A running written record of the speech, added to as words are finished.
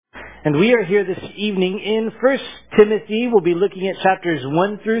And we are here this evening in 1 Timothy. We'll be looking at chapters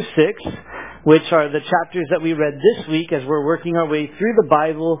 1 through 6, which are the chapters that we read this week as we're working our way through the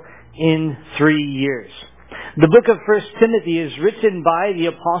Bible in 3 years. The book of 1 Timothy is written by the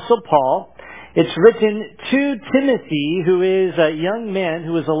Apostle Paul. It's written to Timothy, who is a young man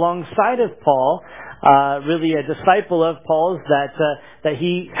who is alongside of Paul, really a disciple of Paul's that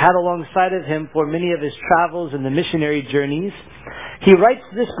he had alongside of him for many of his travels and the missionary journeys. He writes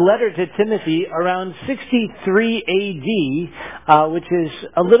this letter to Timothy around 63 AD, which is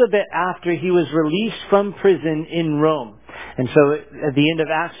a little bit after he was released from prison in Rome. And so at the end of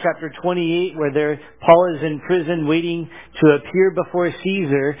Acts chapter 28, where Paul is in prison waiting to appear before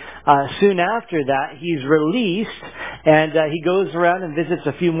Caesar, soon after that, he's released and he goes around and visits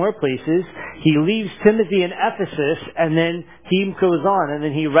a few more places. He leaves Timothy in Ephesus and then he goes on and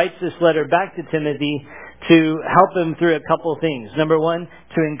then he writes this letter back to Timothy to help him through a couple things. Number one,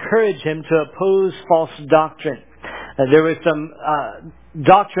 to encourage him to oppose false doctrine. There were some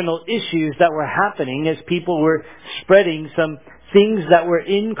doctrinal issues that were happening as people were spreading some things that were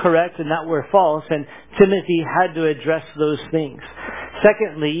incorrect and that were false, and Timothy had to address those things.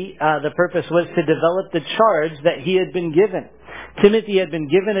 Secondly, the purpose was to develop the charge that he had been given. Timothy had been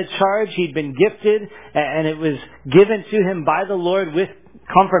given a charge, he'd been gifted, and it was given to him by the Lord with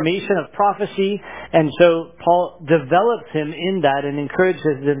confirmation of prophecy, and so Paul develops him in that and encourages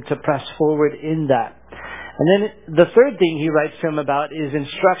him to press forward in that. And then the third thing he writes to him about is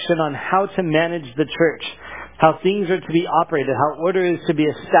instruction on how to manage the church, how things are to be operated, how order is to be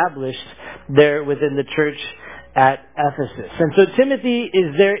established there within the church at Ephesus. And so Timothy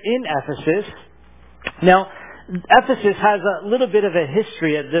is there in Ephesus. Now, Ephesus has a little bit of a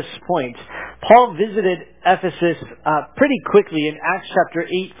history at this point. Paul visited Ephesus pretty quickly in Acts chapter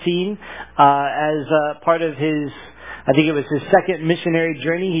 18 as part of I think it was his second missionary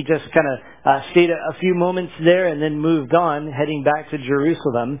journey. He just kind of stayed a few moments there and then moved on, heading back to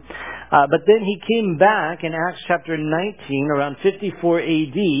Jerusalem. But then he came back in Acts chapter 19, around 54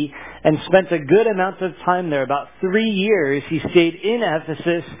 AD, and spent a good amount of time there. About 3 years he stayed in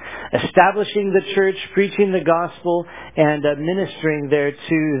Ephesus, establishing the church, preaching the gospel, and ministering there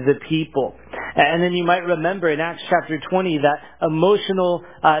to the people. And then you might remember in Acts chapter 20 that emotional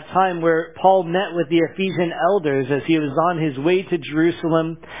time where Paul met with the Ephesian elders as he was on his way to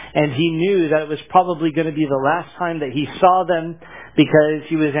Jerusalem, and he knew that it was probably going to be the last time that he saw them because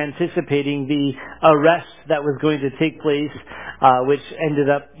he was anticipating the arrest that was going to take place, which ended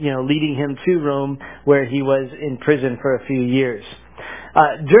up, leading him to Rome, where he was in prison for a few years.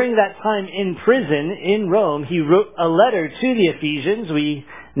 During that time in prison in Rome, he wrote a letter to the Ephesians. We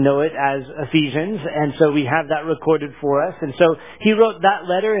know it as Ephesians, and so we have that recorded for us. And so he wrote that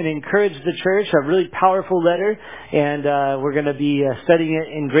letter and encouraged the church, a really powerful letter, and we're going to be studying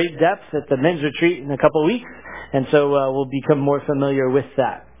it in great depth at the men's retreat in a couple of weeks, and so we'll become more familiar with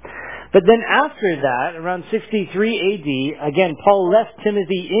that. But then after that, around 63 AD, again, Paul left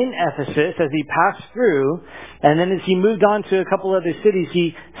Timothy in Ephesus as he passed through, and then as he moved on to a couple other cities,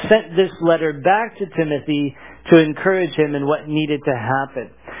 he sent this letter back to Timothy to encourage him in what needed to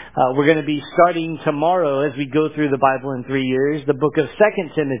happen. We're going to be starting tomorrow as we go through the Bible in 3 years, the book of 2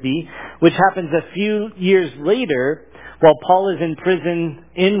 Timothy, which happens a few years later while Paul is in prison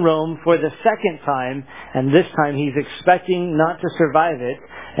in Rome for the second time, and this time he's expecting not to survive it.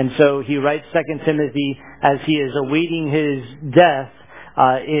 And so he writes 2 Timothy as he is awaiting his death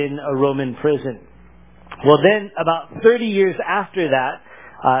in a Roman prison. Well, then, about 30 years after that,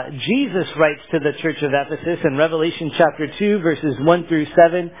 Jesus writes to the church of Ephesus in Revelation chapter 2, verses 1 through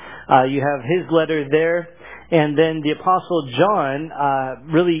 7. You have his letter there. And then the Apostle John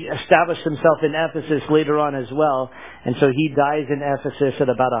really established himself in Ephesus later on as well. And so he dies in Ephesus at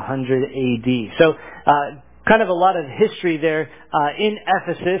about 100 AD. So kind of a lot of history there in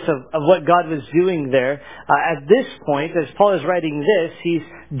Ephesus of what God was doing there. At this point, as Paul is writing this, he's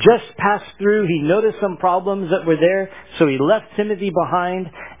just passed through. He noticed some problems that were there, so he left Timothy behind,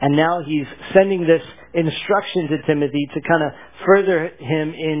 and now he's sending this instruction to Timothy to kind of further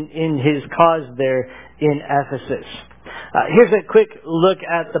him in his cause there in Ephesus. Here's a quick look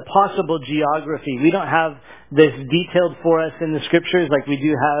at the possible geography. We don't have this detailed for us in the scriptures like we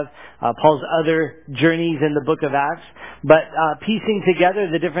do have Paul's other journeys in the book of Acts. But piecing together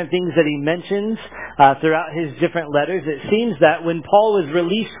the different things that he mentions throughout his different letters, it seems that when Paul was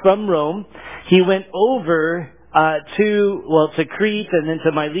released from Rome, he went over to Crete and then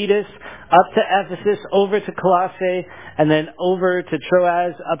to Miletus, up to Ephesus, over to Colossae, and then over to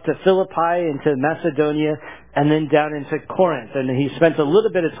Troas, up to Philippi, into Macedonia, and then down into Corinth. And he spent a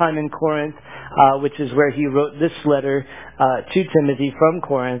little bit of time in Corinth, which is where he wrote this letter to Timothy from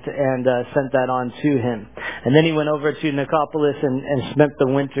Corinth and sent that on to him. And then he went over to Nicopolis and spent the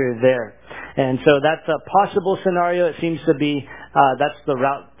winter there. And so that's a possible scenario. It seems to be that's the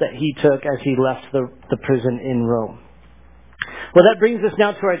route that he took as he left the prison in Rome. Well, that brings us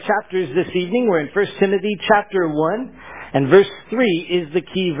now to our chapters this evening. We're in 1 Timothy chapter 1, and verse 3 is the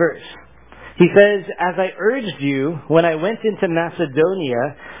key verse. He says, "As I urged you when I went into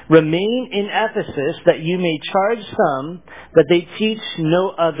Macedonia, remain in Ephesus that you may charge some that they teach no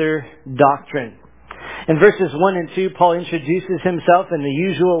other doctrine." In verses 1 and 2, Paul introduces himself in the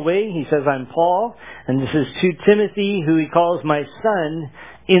usual way. He says, "I'm Paul, and this is to Timothy, who he calls my son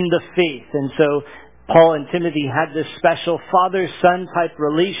in the faith." And so Paul and Timothy had this special father-son type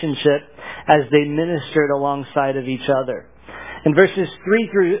relationship as they ministered alongside of each other. In verses 3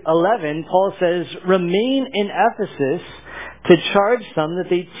 through 11, Paul says, "Remain in Ephesus to charge some that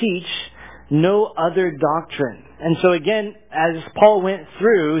they teach no other doctrine." And so again, as Paul went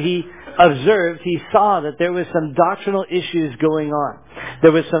through, he saw that there was some doctrinal issues going on.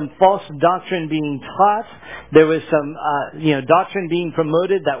 There was some false doctrine being taught. There was some, doctrine being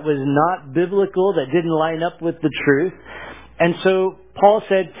promoted that was not biblical, that didn't line up with the truth. And so Paul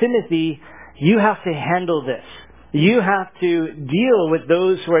said, "Timothy, you have to handle this. You have to deal with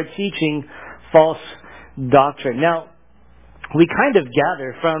those who are teaching false doctrine." Now, we kind of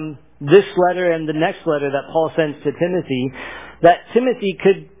gather from this letter and the next letter that Paul sends to Timothy that Timothy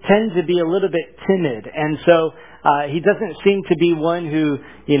could tend to be a little bit timid. And so he doesn't seem to be one who,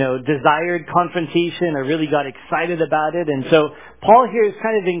 desired confrontation or really got excited about it. And so Paul here is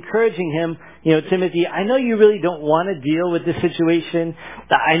kind of encouraging him, "Timothy, I know you really don't want to deal with this situation.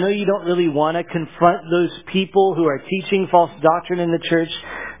 I know you don't really want to confront those people who are teaching false doctrine in the church.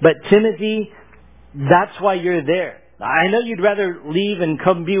 But Timothy, that's why you're there. I know you'd rather leave and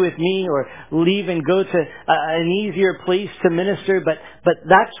come be with me or leave and go to an easier place to minister, but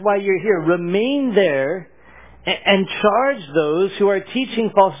that's why you're here. Remain there and charge those who are teaching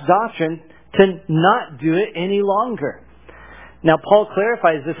false doctrine to not do it any longer." Now, Paul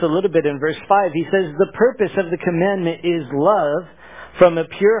clarifies this a little bit in verse 5. He says, "The purpose of the commandment is love from a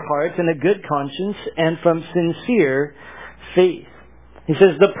pure heart and a good conscience and from sincere faith." He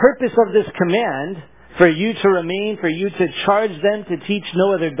says, the purpose of this command, for you to remain, for you to charge them to teach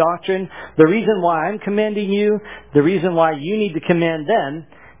no other doctrine, the reason why I'm commanding you, the reason why you need to command them,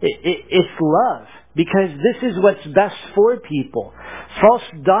 it's love. Because this is what's best for people. False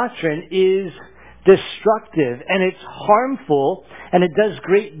doctrine is destructive and it's harmful and it does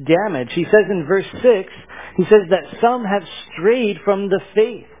great damage. He says in verse 6, he says that some have strayed from the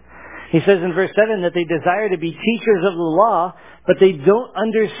faith. He says in verse 7 that they desire to be teachers of the law, but they don't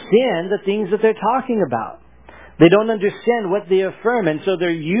understand the things that they're talking about. They don't understand what they affirm, and so they're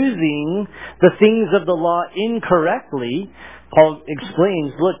using the things of the law incorrectly. Paul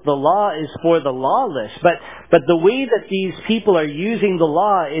explains, look, the law is for the lawless, but the way that these people are using the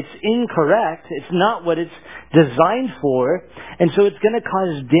law, it's incorrect. It's not what it's designed for, and so it's going to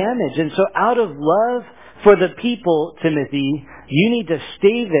cause damage. And so out of love for the people, Timothy, you need to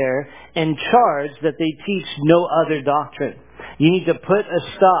stay there and charge that they teach no other doctrine. You need to put a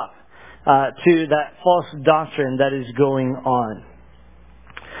stop to that false doctrine that is going on.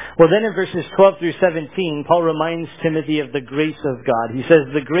 Well, then in verses 12 through 17, Paul reminds Timothy of the grace of God. He says,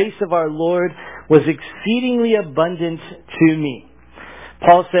 "The grace of our Lord was exceedingly abundant to me."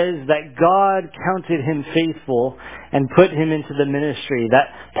 Paul says that God counted him faithful and put him into the ministry.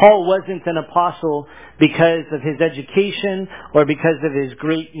 That Paul wasn't an apostle because of his education or because of his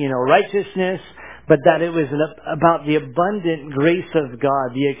great, righteousness, but that it was about the abundant grace of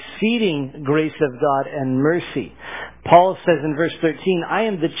God, the exceeding grace of God and mercy. Paul says in verse 13, "I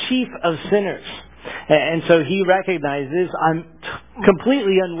am the chief of sinners." And so he recognizes, I'm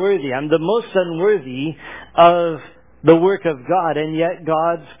completely unworthy. I'm the most unworthy of the work of God, and yet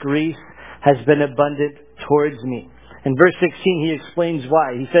God's grace has been abundant towards me. In verse 16, he explains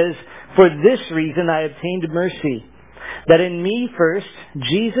why. He says, "For this reason I obtained mercy, that in me first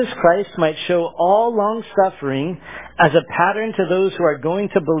Jesus Christ might show all long-suffering as a pattern to those who are going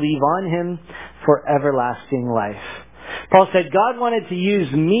to believe on him for everlasting life." Paul said God wanted to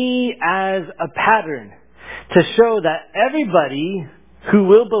use me as a pattern to show that everybody who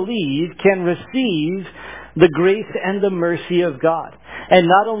will believe can receive the grace and the mercy of God. And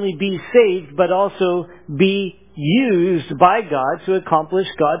not only be saved, but also be used by God to accomplish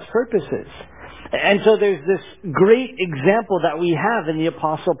God's purposes. And so there's this great example that we have in the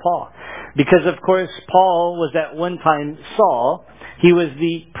Apostle Paul. Because, of course, Paul was at one time Saul. He was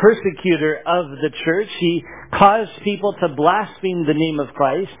the persecutor of the church. He caused people to blaspheme the name of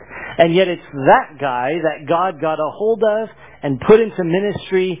Christ. And yet it's that guy that God got a hold of and put into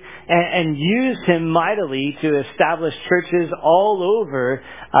ministry and used him mightily to establish churches all over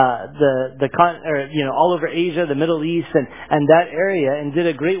all over Asia, the Middle East, and that area, and did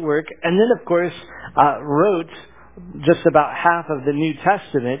a great work. And then, of course, wrote just about half of the New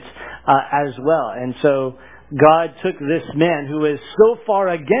Testament as well. And so God took this man who was so far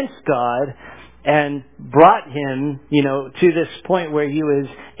against God and brought him, to this point where he was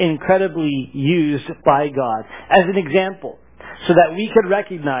incredibly used by God. As an example, so that we could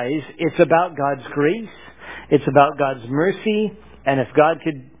recognize it's about God's grace, it's about God's mercy, and if God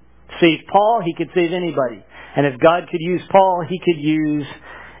could save Paul, He could save anybody. And if God could use Paul, He could use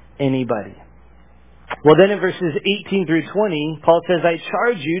anybody. Well, then in verses 18 through 20, Paul says, I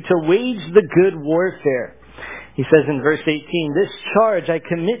charge you to wage the good warfare. He says in verse 18, this charge I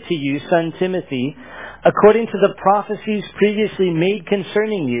commit to you, son Timothy, according to the prophecies previously made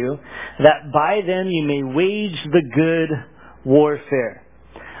concerning you, that by them you may wage the good warfare.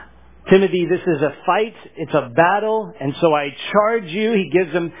 Timothy, this is a fight, it's a battle, and so I charge you. He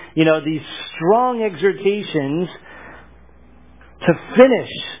gives him, these strong exhortations to finish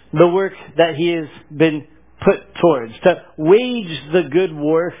the work that he has been put towards, to wage the good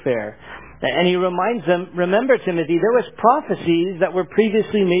warfare. And he reminds them, remember, Timothy, there was prophecies that were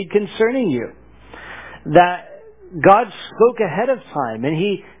previously made concerning you, that God spoke ahead of time, and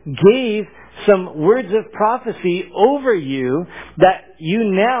He gave some words of prophecy over you that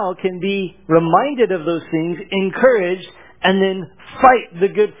you now can be reminded of those things, encouraged, and then fight the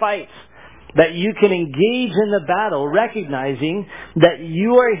good fight. That you can engage in the battle, recognizing that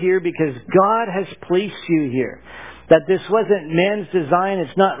you are here because God has placed you here. That this wasn't man's design,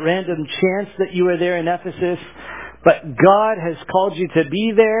 it's not random chance that you are there in Ephesus, but God has called you to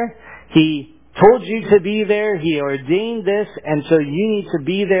be there. He told you to be there. He ordained this, and so you need to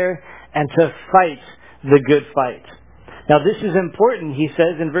be there and to fight the good fight. Now this is important, he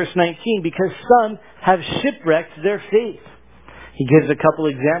says in verse 19, because some have shipwrecked their faith. He gives a couple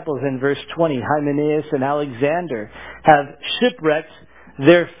examples in verse 20. Hymenaeus and Alexander have shipwrecked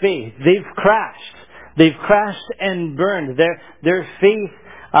their faith. They've crashed. They've crashed and burned. Their faith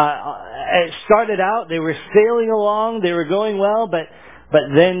it started out, they were sailing along, they were going well, but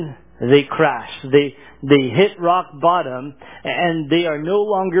then they crashed. They hit rock bottom, and they are no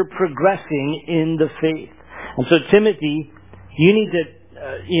longer progressing in the faith. And so, Timothy, you need to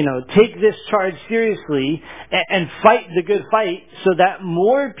take this charge seriously and fight the good fight so that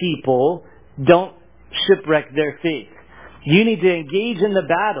more people don't shipwreck their faith. You need to engage in the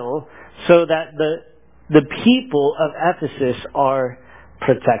battle so that the people of Ephesus are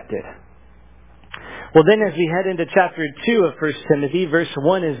protected. Well, then as we head into chapter 2 of 1 Timothy, verse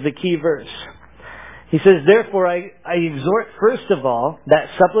 1 is the key verse. He says, therefore I exhort first of all that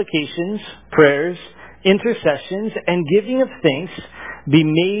supplications, prayers, intercessions, and giving of thanks be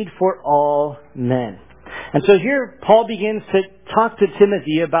made for all men. And so here Paul begins to talk to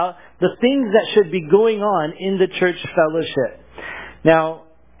Timothy about the things that should be going on in the church fellowship. Now,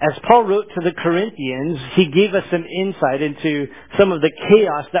 as Paul wrote to the Corinthians, he gave us some insight into some of the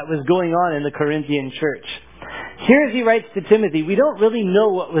chaos that was going on in the Corinthian church. Here as he writes to Timothy, we don't really know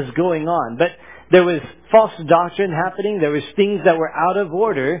what was going on, but there was false doctrine happening. There was things that were out of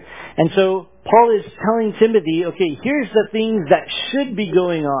order. And so Paul is telling Timothy, okay, here's the things that should be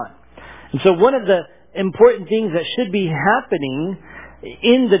going on. And so one of the important things that should be happening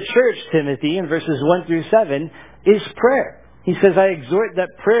in the church, Timothy, in verses 1 through 7, is prayer. He says, I exhort that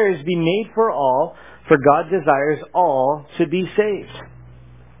prayers be made for all, for God desires all to be saved.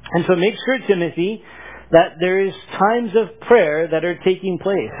 And so make sure, Timothy, that there is times of prayer that are taking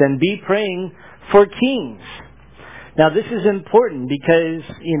place, and be praying for kings. Now this is important because,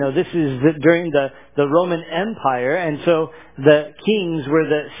 this is during the Roman Empire, and so the kings were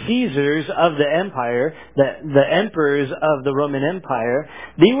the Caesars of the empire, the emperors of the Roman Empire.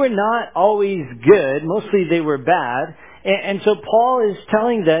 They were not always good. Mostly they were bad. And so Paul is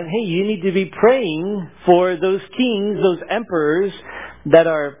telling them, hey, you need to be praying for those kings, those emperors that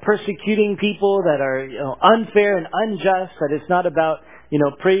are persecuting people, that are unfair and unjust, that it's not about,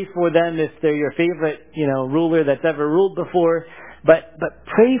 pray for them if they're your favorite, ruler that's ever ruled before, but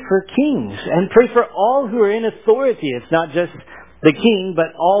pray for kings and pray for all who are in authority. It's not just the king,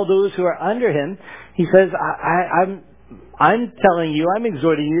 but all those who are under him. He says, I'm telling you, I'm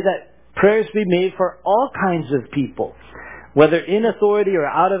exhorting you that prayers be made for all kinds of people, whether in authority or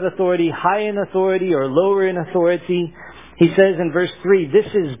out of authority, high in authority or lower in authority. He says in verse 3, this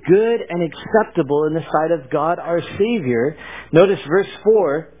is good and acceptable in the sight of God our Savior. Notice verse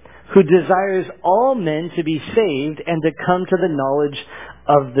 4, who desires all men to be saved and to come to the knowledge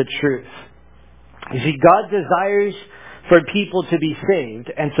of the truth. You see, God desires for people to be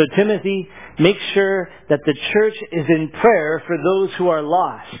saved. And so Timothy, make sure that the church is in prayer for those who are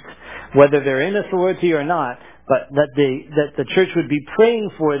lost, whether they're in authority or not, but that the church would be praying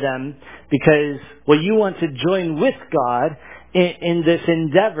for them, because you want to join with God in this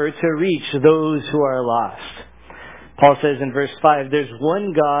endeavor to reach those who are lost. Paul says in verse 5, there's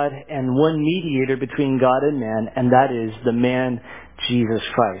one God and one mediator between God and man, and that is the man Jesus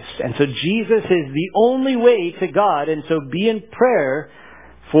Christ. And so Jesus is the only way to God, and so be in prayer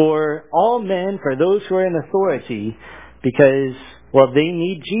for all men, for those who are in authority, because, they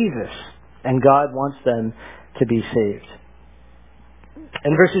need Jesus, and God wants them to be saved.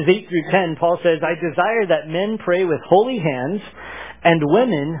 In verses 8 through 10, Paul says, I desire that men pray with holy hands and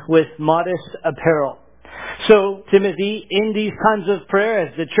women with modest apparel. So, Timothy, in these times of prayer,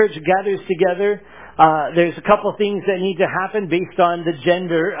 as the church gathers together, there's a couple things that need to happen based on the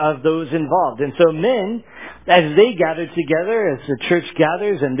gender of those involved. And so men, as they gather together, as the church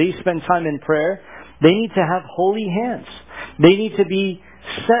gathers and they spend time in prayer, they need to have holy hands. They need to be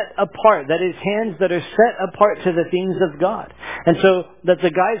set apart. That is, hands that are set apart to the things of God. And so that the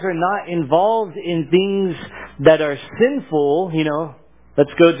guys are not involved in things that are sinful,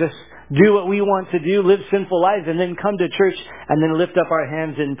 let's go just do what we want to do, live sinful lives, and then come to church and then lift up our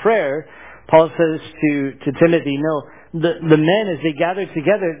hands in prayer. Paul says to Timothy, no, the men, as they gather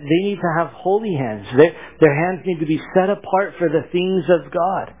together, they need to have holy hands. Their hands need to be set apart for the things of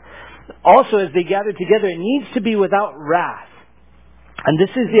God. Also, as they gather together, it needs to be without wrath. And this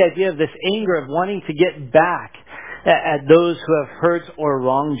is the idea of this anger of wanting to get back at those who have hurt or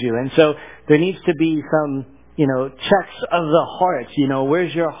wronged you. And so there needs to be some, checks of the heart.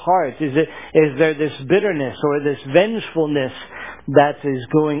 Where's your heart? Is there this bitterness or this vengefulness that is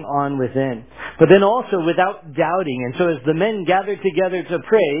going on within? But then also without doubting. And so as the men gather together to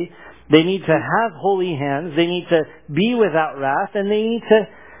pray, they need to have holy hands. They need to be without wrath, and they need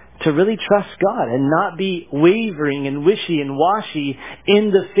to really trust God and not be wavering and wishy and washy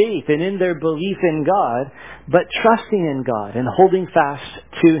in the faith and in their belief in God, but trusting in God and holding fast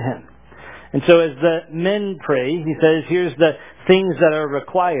to Him. And so as the men pray, he says, here's the things that are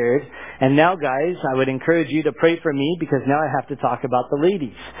required. And now, guys, I would encourage you to pray for me, because now I have to talk about the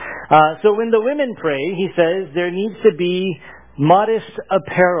ladies. So when the women pray, he says there needs to be modest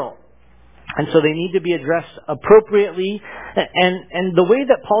apparel. And so they need to be addressed appropriately. And the way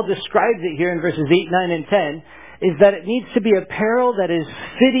that Paul describes it here in verses 8, 9, and 10 is that it needs to be apparel that is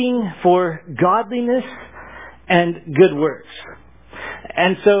fitting for godliness and good works.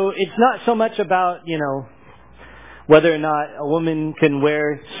 And so it's not so much about, whether or not a woman can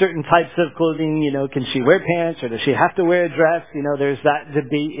wear certain types of clothing. Can she wear pants, or does she have to wear a dress? There's that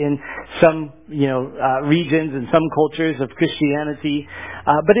debate in some, regions and some cultures of Christianity.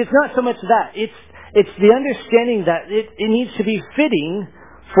 But it's not so much that. It's the understanding that it needs to be fitting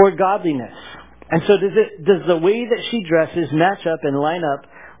for godliness. And so does the way that she dresses match up and line up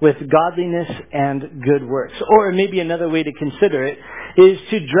with godliness and good works? Or maybe another way to consider it is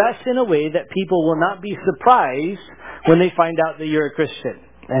to dress in a way that people will not be surprised when they find out that you're a Christian.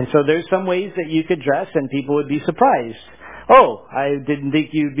 And so there's some ways that you could dress and people would be surprised. Oh, I didn't think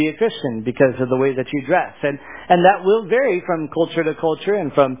you'd be a Christian because of the way that you dress. And that will vary from culture to culture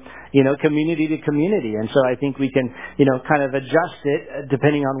and from, community to community. And so I think we can, kind of adjust it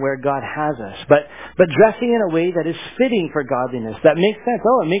depending on where God has us. But dressing in a way that is fitting for godliness, that makes sense.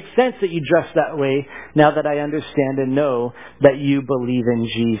 Oh, it makes sense that you dress that way now that I understand and know that you believe in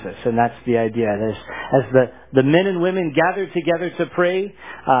Jesus. And that's the idea. As the men and women gather together to pray,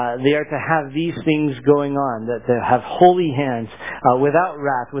 they are to have these things going on, that they have holy hands, without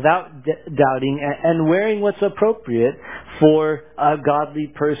wrath, without doubting, and wearing what's appropriate for a godly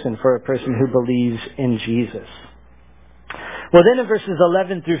person, for a person who believes in Jesus. Well, then in verses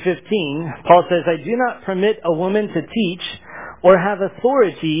 11 through 15, Paul says, I do not permit a woman to teach or have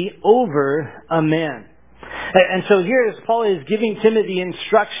authority over a man. And so here, as Paul is giving Timothy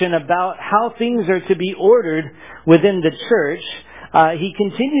instruction about how things are to be ordered within the church, he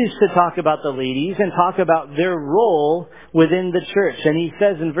continues to talk about the ladies and talk about their role within the church. And he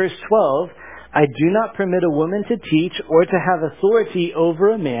says in verse 12, I do not permit a woman to teach or to have authority over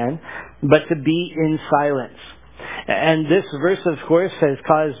a man, but to be in silence. And this verse, of course, has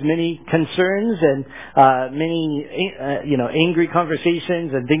caused many concerns and many, angry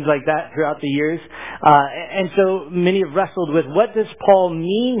conversations and things like that throughout the years. And so many have wrestled with, what does Paul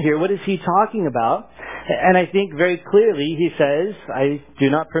mean here? What is he talking about? And I think very clearly he says, I do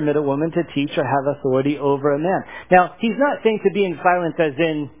not permit a woman to teach or have authority over a man. Now, he's not saying to be in silence as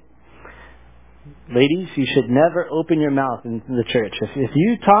in, ladies, you should never open your mouth in the church. If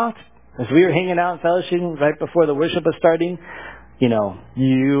you talked, as we were hanging out and fellowshipping right before the worship was starting,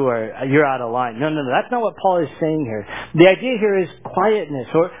 you're out of line. No, that's not what Paul is saying here. The idea here is quietness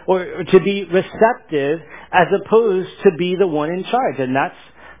or to be receptive as opposed to be the one in charge. And that's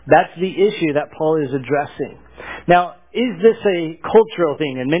the issue that Paul is addressing. Now, is this a cultural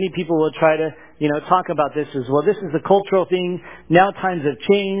thing? And many people will try to, talk about this as well. This is a cultural thing. Now times have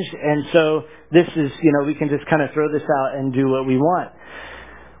changed, and so this is, we can just kind of throw this out and do what we want.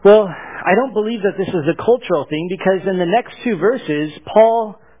 Well, I don't believe that this is a cultural thing, because in the next two verses,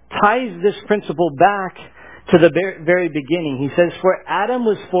 Paul ties this principle back to the very beginning. He says, "For Adam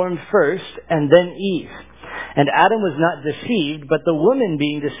was formed first, and then Eve. And Adam was not deceived, but the woman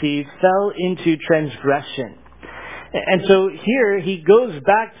being deceived fell into transgression." And so here he goes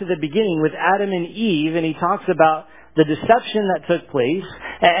back to the beginning with Adam and Eve, and he talks about the deception that took place,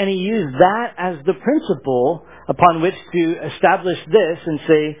 and he used that as the principle upon which to establish this and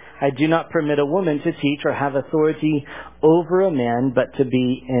say, I do not permit a woman to teach or have authority over a man, but to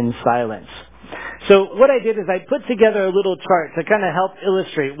be in silence. So what I did is I put together a little chart to kind of help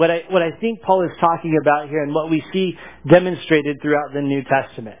illustrate what I think Paul is talking about here and what we see demonstrated throughout the New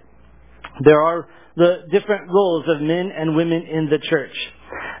Testament. There are the different roles of men and women in the church.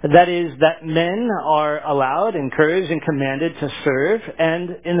 That is, that men are allowed, encouraged, and commanded to serve, and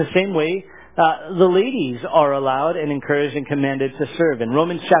in the same way, the ladies are allowed and encouraged and commanded to serve. In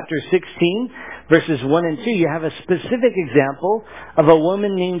Romans chapter 16, verses 1 and 2, you have a specific example of a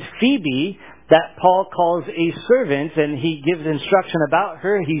woman named Phoebe that Paul calls a servant, and he gives instruction about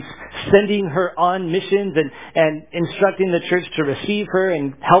her. He's sending her on missions and instructing the church to receive her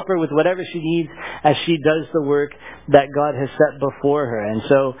and help her with whatever she needs as she does the work that God has set before her. And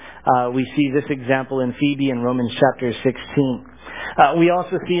so we see this example in Phoebe in Romans chapter 16. We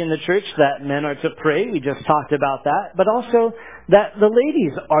also see in the church that men are to pray. We just talked about that. But also that the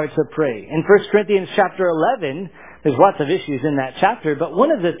ladies are to pray. In 1 Corinthians chapter 11, there's lots of issues in that chapter, but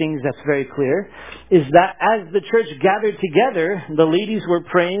one of the things that's very clear is that as the church gathered together, the ladies were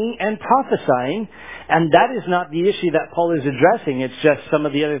praying and prophesying, and that is not the issue that Paul is addressing. It's just some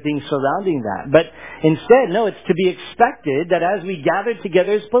of the other things surrounding that. But instead, no, it's to be expected that as we gather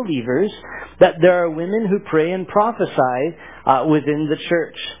together as believers, that there are women who pray and prophesy within the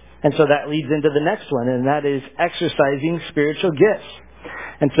church. And so that leads into the next one, and that is exercising spiritual gifts.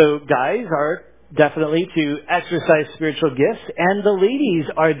 And so guys are definitely to exercise spiritual gifts, and the ladies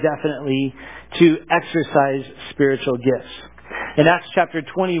are definitely to exercise spiritual gifts. In Acts chapter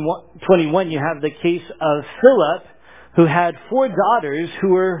 21, you have the case of Philip, who had 4 daughters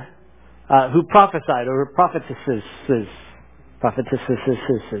who prophesied, or were prophetesses.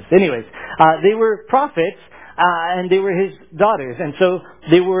 Anyways, they were prophets, and they were his daughters. And so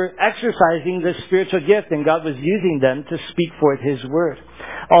they were exercising this spiritual gift, and God was using them to speak forth his word.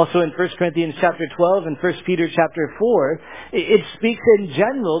 Also in 1 Corinthians chapter 12 and 1 Peter chapter 4, it speaks in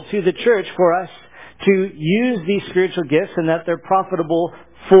general to the church for us to use these spiritual gifts, and that they're profitable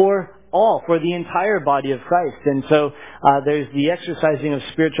for all, for the entire body of Christ. And so there's the exercising of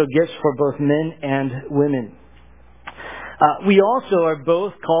spiritual gifts for both men and women. We also are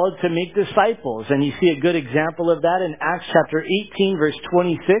both called to make disciples, and you see a good example of that in Acts chapter 18, verse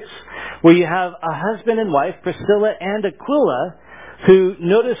 26, where you have a husband and wife, Priscilla and Aquila, who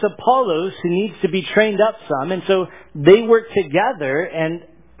notice Apollos, who needs to be trained up some, and so they work together, and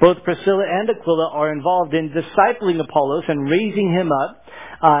both Priscilla and Aquila are involved in discipling Apollos and raising him up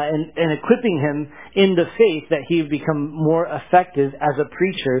and equipping him in the faith that he would become more effective as a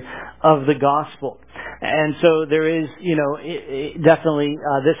preacher of the gospel. And so there is, definitely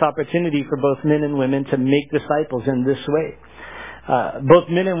this opportunity for both men and women to make disciples in this way. Both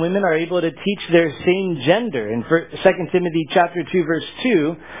men and women are able to teach their same gender. In 2 Timothy chapter 2, verse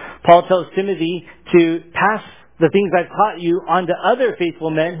 2, Paul tells Timothy to pass the things I've taught you on to other faithful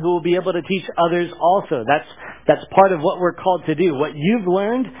men who will be able to teach others also. That's part of what we're called to do. What you've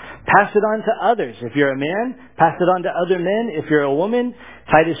learned, pass it on to others. If you're a man, pass it on to other men. If you're a woman,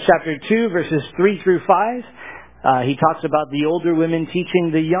 Titus chapter 2, verses 3 through 5, he talks about the older women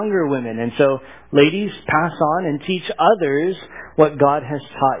teaching the younger women. And so, ladies, pass on and teach others what God has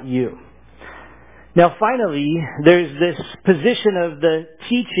taught you. Now finally, there's this position of the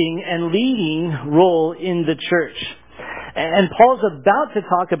teaching and leading role in the church. And Paul's about to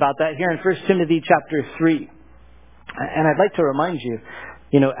talk about that here in 1 Timothy chapter 3. And I'd like to remind you,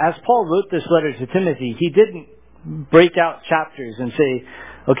 as Paul wrote this letter to Timothy, he didn't break out chapters and say,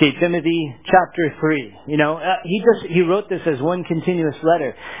 Okay, Timothy chapter 3. He wrote this as one continuous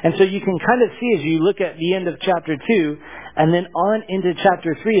letter. And so you can kind of see as you look at the end of chapter 2 and then on into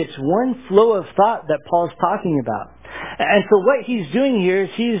chapter 3, it's one flow of thought that Paul's talking about. And so what he's doing here is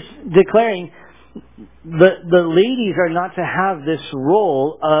he's declaring the ladies are not to have this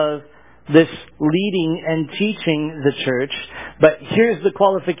role of this leading and teaching the church, but here's the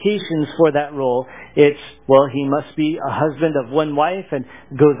qualifications for that role. It's, he must be a husband of one wife, and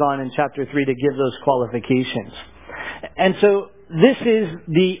goes on in chapter 3 to give those qualifications. And so this is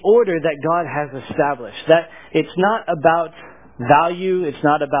the order that God has established, that it's not about value, it's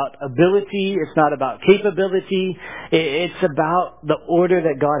not about ability, it's not about capability, it's about the order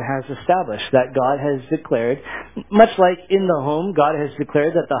that God has established, that God has declared. Much like in the home, God has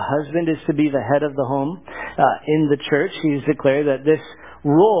declared that the husband is to be the head of the home. In the church, He's declared that this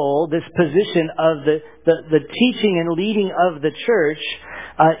role, this position of the teaching and leading of the church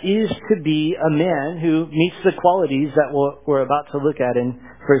is to be a man who meets the qualities that we're about to look at in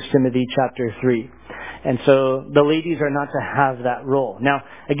 1 Timothy chapter 3. And so the ladies are not to have that role. Now,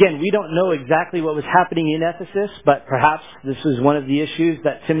 again, we don't know exactly what was happening in Ephesus, but perhaps this is one of the issues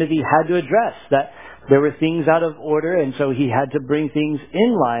that Timothy had to address, that there were things out of order, and so he had to bring things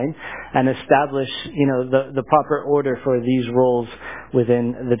in line and establish, the proper order for these roles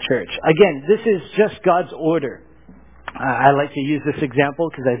within the church. Again, this is just God's order. I like to use this example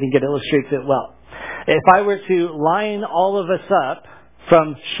because I think it illustrates it well. If I were to line all of us up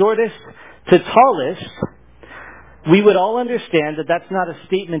from shortest to tallest, we would all understand that that's not a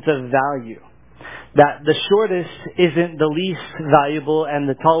statement of value. That the shortest isn't the least valuable and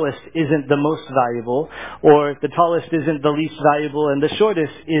the tallest isn't the most valuable, or the tallest isn't the least valuable and the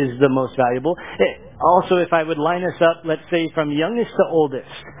shortest is the most valuable. Also, if I would line us up, let's say from youngest to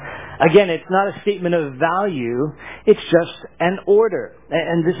oldest, again, it's not a statement of value, it's just an order.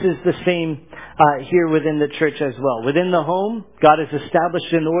 And this is the same here within the church as well. Within the home, God has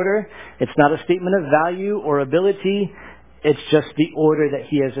established an order. It's not a statement of value or ability. It's just the order that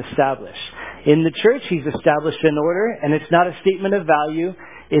He has established. In the church, He's established an order, and it's not a statement of value.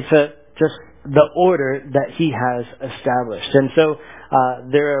 It's just the order that He has established. And so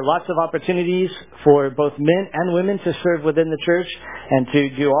there are lots of opportunities for both men and women to serve within the church and to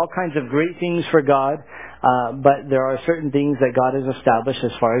do all kinds of great things for God. But there are certain things that God has established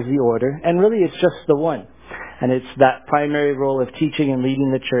as far as the order. And really, it's just the one. And it's that primary role of teaching and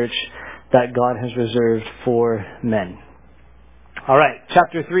leading the church that God has reserved for men. All right,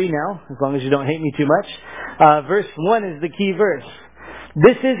 chapter 3 now, as long as you don't hate me too much. Verse 1 is the key verse.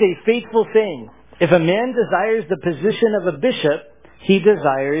 This is a faithful thing. If a man desires the position of a bishop, he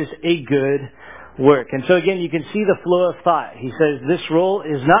desires a good work. And so again, you can see the flow of thought. He says this role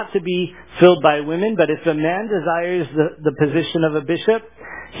is not to be filled by women, but if a man desires the position of a bishop,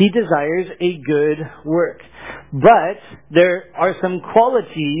 he desires a good work. But there are some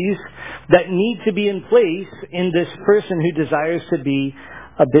qualities that need to be in place in this person who desires to be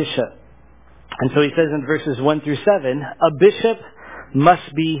a bishop. And so he says in verses 1 through 7, a bishop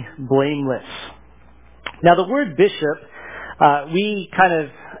must be blameless. Now the word bishop, we kind of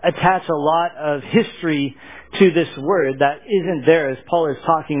attach a lot of history to this word that isn't there as Paul is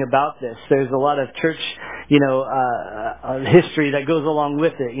talking about this. There's a lot of church, history that goes along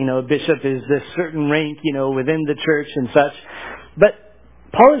with it. A bishop is this certain rank, within the church and such. But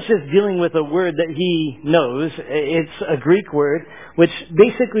Paul is just dealing with a word that he knows. It's a Greek word, which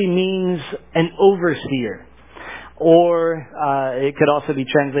basically means an overseer. Or it could also be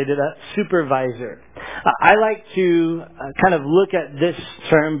translated a supervisor. I like to kind of look at this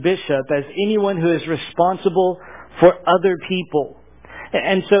term bishop as anyone who is responsible for other people.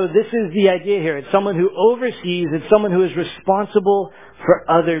 And so this is the idea here. It's someone who oversees, it's someone who is responsible for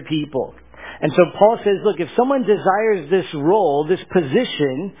other people. And so Paul says, look, if someone desires this role, this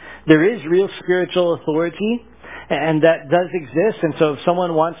position, there is real spiritual authority, and that does exist. And so if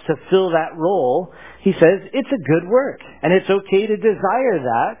someone wants to fill that role, he says it's a good work. And it's okay to desire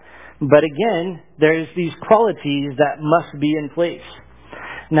that. But again, there's these qualities that must be in place.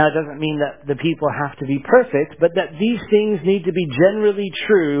 Now, it doesn't mean that the people have to be perfect, but that these things need to be generally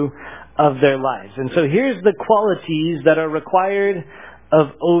true of their lives. And so here's the qualities that are required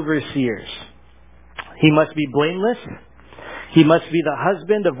of overseers. He must be blameless. He must be the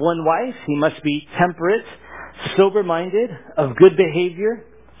husband of one wife. He must be temperate, sober-minded, of good behavior,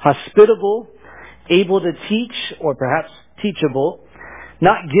 hospitable, able to teach, or perhaps teachable,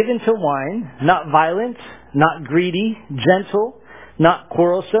 not given to wine, not violent, not greedy, gentle, not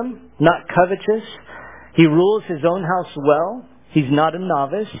quarrelsome, not covetous. He rules his own house well. He's not a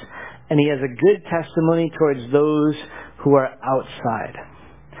novice, and he has a good testimony towards those who are outside.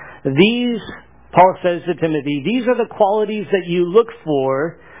 these, Paul says to Timothy, these are the qualities that you look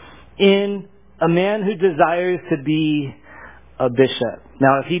for in a man who desires to be a bishop.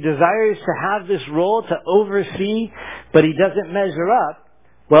 Now, if he desires to have this role to oversee, but he doesn't measure up,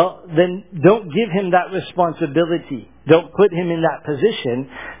 well, then don't give him that responsibility. Don't put him in that position,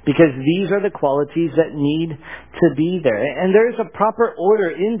 because these are the qualities that need to be there. And there is a proper order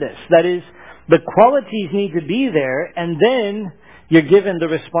in this. That is, the qualities need to be there, and then you're given the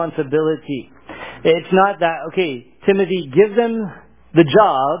responsibility. It's not that, okay, Timothy, give them the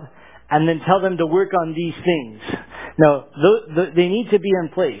job and then tell them to work on these things. No, they need to be in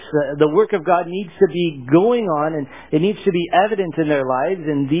place. The work of God needs to be going on, and it needs to be evident in their lives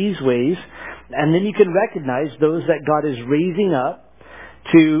in these ways. And then you can recognize those that God is raising up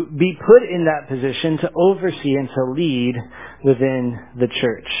to be put in that position to oversee and to lead within the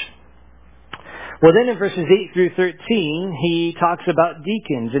church. Well, then in verses 8 through 13, he talks about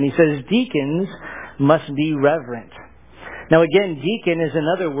deacons, and he says deacons must be reverent. Now again, deacon is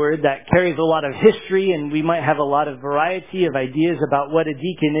another word that carries a lot of history, and we might have a lot of variety of ideas about what a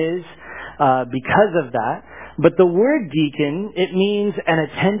deacon is because of that. But the word deacon, it means an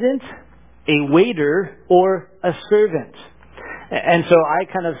attendant, a waiter, or a servant. And so I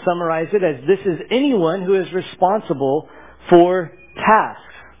kind of summarize it as this is anyone who is responsible for tasks.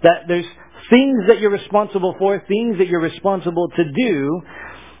 That there's things that you're responsible for, things that you're responsible to do,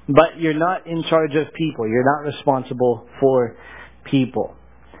 but you're not in charge of people. You're not responsible for people.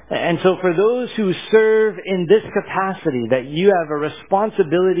 And so for those who serve in this capacity, that you have a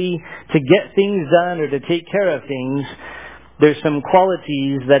responsibility to get things done or to take care of things, there's some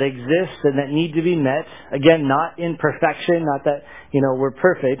qualities that exist and that need to be met. Again, not in perfection, not that, we're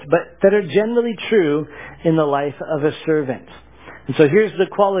perfect, but that are generally true in the life of a servant. And so here's the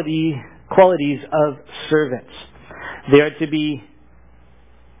qualities of servants. They are to be...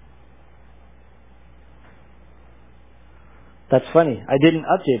 That's funny. I didn't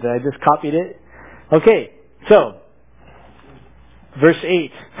update it. I just copied it. Okay, so, verse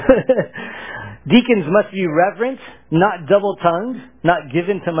 8. Deacons must be reverent, not double-tongued, not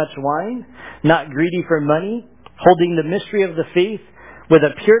given to much wine, not greedy for money, holding the mystery of the faith with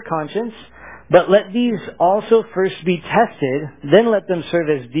a pure conscience. But let these also first be tested, then let them serve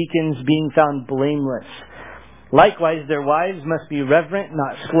as deacons, being found blameless. Likewise, their wives must be reverent,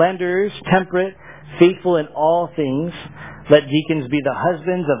 not slanderers, temperate, faithful in all things. Let deacons be the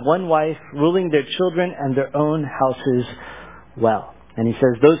husbands of one wife, ruling their children and their own houses well. And he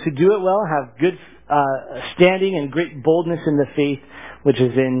says, those who do it well have good standing and great boldness in the faith which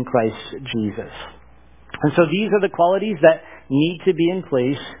is in Christ Jesus. And so these are the qualities that need to be in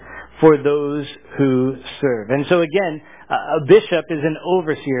place for those who serve. And so again, a bishop is an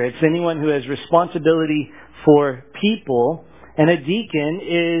overseer. It's anyone who has responsibility for people. And a deacon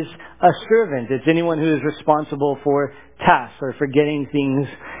is a servant. It's anyone who is responsible for tasks or for getting things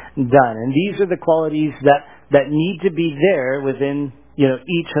done. And these are the qualities that need to be there within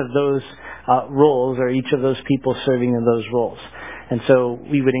each of those roles, or each of those people serving in those roles. And so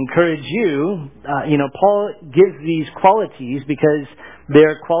we would encourage you, Paul gives these qualities because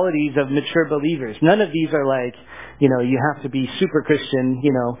they're qualities of mature believers. None of these are like, you have to be super Christian,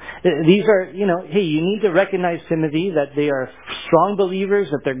 These are, hey, you need to recognize, Timothy, that they are strong believers,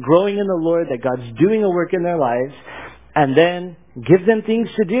 that they're growing in the Lord, that God's doing a work in their lives, and then give them things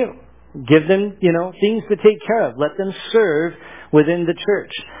to do. Give them, things to take care of. Let them serve within the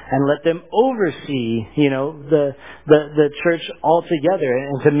church, and let them oversee, the church altogether,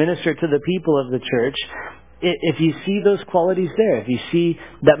 and to minister to the people of the church. If you see those qualities there, if you see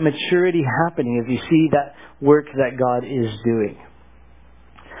that maturity happening, if you see that work that God is doing.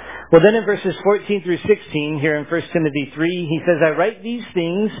 Well, then in verses 14 through 16, here in 1 Timothy 3, he says, I write these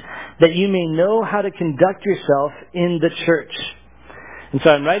things that you may know how to conduct yourself in the church. And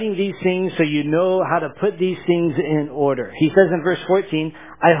so I'm writing these things so you know how to put these things in order. He says in verse 14,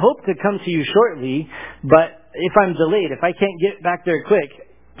 I hope to come to you shortly, but if I'm delayed, if I can't get back there quick,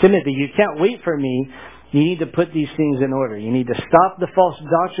 Timothy, you can't wait for me. You need to put these things in order. You need to stop the false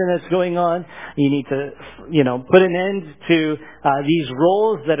doctrine that's going on. You need to, put an end to these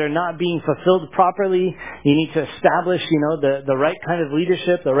roles that are not being fulfilled properly. You need to establish, the right kind of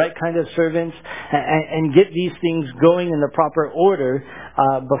leadership, the right kind of servants, and get these things going in the proper order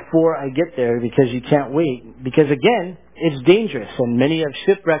before I get there, because you can't wait. Because again, it's dangerous, and many have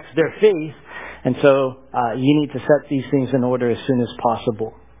shipwrecked their faith, and so you need to set these things in order as soon as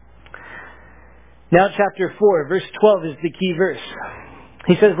possible. Now chapter 4, verse 12 is the key verse.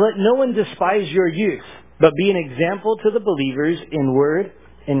 He says, let no one despise your youth, but be an example to the believers in word,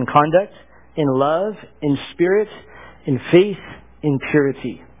 in conduct, in love, in spirit, in faith, in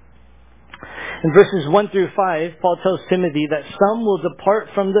purity. In verses 1 through 5, Paul tells Timothy that some will depart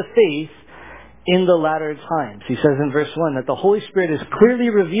from the faith in the latter times. He says in verse 1 that the Holy Spirit has clearly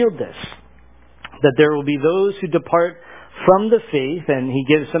revealed this, that there will be those who depart from the faith, and he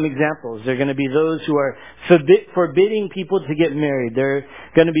gives some examples. There are going to be those who are forbidding people to get married. There are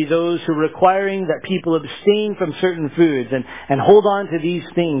going to be those who are requiring that people abstain from certain foods and hold on to these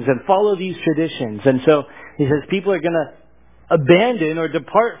things and follow these traditions. And so he says people are going to abandon or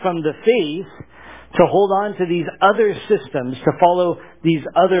depart from the faith to hold on to these other systems, to follow these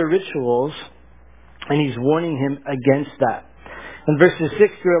other rituals, and he's warning him against that. In verses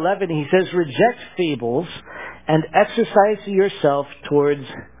 6 through 11, he says, reject fables and exercise yourself towards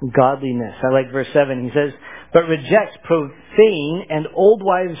godliness. I like verse 7. He says, but reject profane and old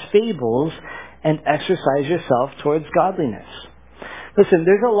wives' fables and exercise yourself towards godliness. Listen,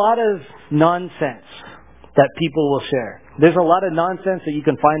 there's a lot of nonsense that people will share. There's a lot of nonsense that you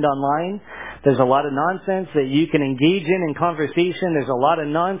can find online. There's a lot of nonsense that you can engage in conversation. There's a lot of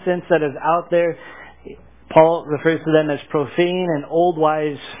nonsense that is out there. Paul refers to them as profane and old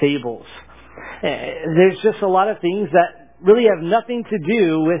wives' fables. There's just a lot of things that really have nothing to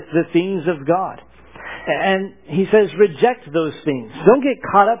do with the things of God. And he says, reject those things. Don't get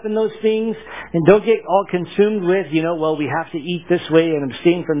caught up in those things, and don't get all consumed with, well, we have to eat this way and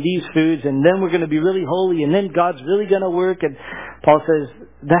abstain from these foods, and then we're going to be really holy, and then God's really going to work. And Paul says,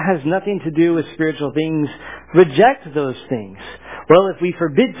 that has nothing to do with spiritual things. Reject those things. Well, if we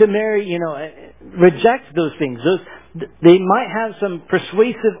forbid to marry, reject those things. They might have some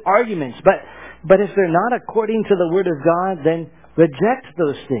persuasive arguments, but if they're not according to the Word of God, then reject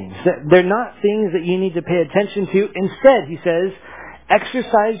those things. They're not things that you need to pay attention to. Instead, he says,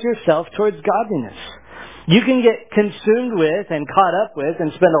 exercise yourself towards godliness. You can get consumed with and caught up with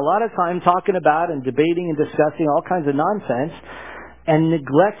and spend a lot of time talking about and debating and discussing all kinds of nonsense and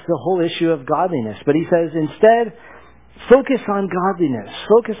neglect the whole issue of godliness. But he says, instead, focus on godliness.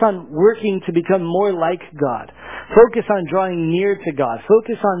 Focus on working to become more like God. Focus on drawing near to God.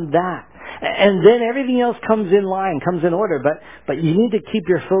 Focus on that. And then everything else comes in line, comes in order. But you need to keep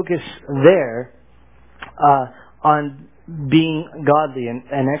your focus there on being godly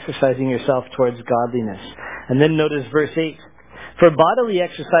and exercising yourself towards godliness. And then notice verse 8. For bodily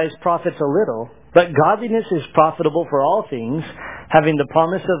exercise profits a little, but godliness is profitable for all things, having the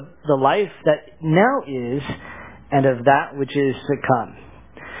promise of the life that now is and of that which is to come.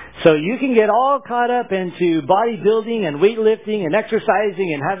 So you can get all caught up into bodybuilding and weightlifting and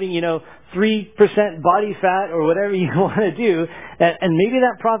exercising and having, 3% body fat or whatever you want to do. And maybe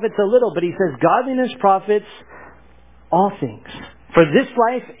that profits a little, but he says godliness profits all things for this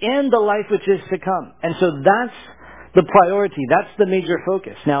life and the life which is to come. And so that's the priority. That's the major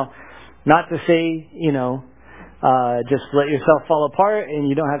focus. Now, not to say, just let yourself fall apart and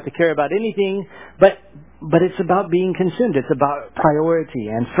you don't have to care about anything, but it's about being consumed. It's about priority.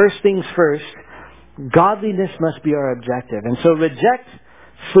 And first things first, godliness must be our objective. And so reject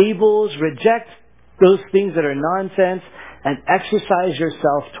fables, reject those things that are nonsense, and exercise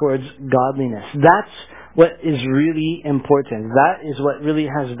yourself towards godliness. That's what is really important. That is what really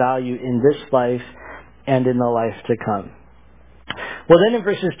has value in this life and in the life to come. Well, then in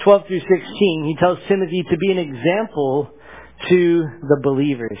verses 12 through 16, he tells Timothy to be an example to the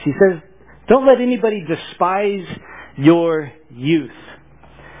believers. He says, don't let anybody despise your youth.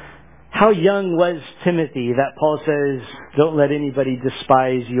 How young was Timothy that Paul says, don't let anybody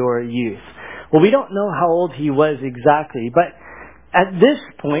despise your youth? Well, we don't know how old he was exactly, but at this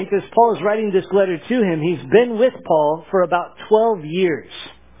point, as Paul is writing this letter to him, he's been with Paul for about 12 years.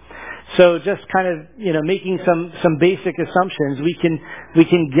 So just kind of, making some basic assumptions, we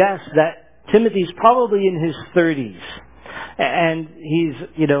can guess that Timothy's probably in his 30s. And he's,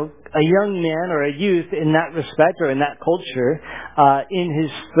 a young man or a youth in that respect or in that culture in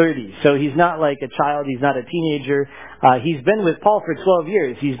his 30s. So he's not like a child. He's not a teenager. He's been with Paul for 12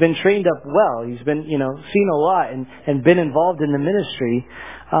 years. He's been trained up well. He's been, seen a lot and been involved in the ministry.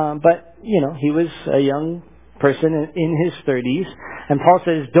 But he was a young person in his 30s. And Paul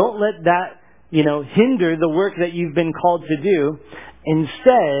says, don't let that, hinder the work that you've been called to do.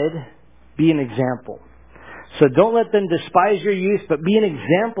 Instead, be an example. So don't let them despise your youth, but be an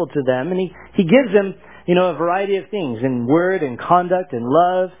example to them. And he gives them, a variety of things in word and conduct and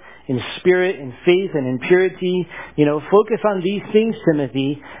love, in spirit and faith and in purity. Focus on these things,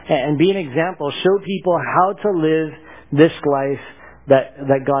 Timothy, and be an example. Show people how to live this life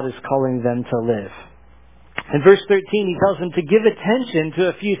that God is calling them to live. In verse 13, he tells them to give attention to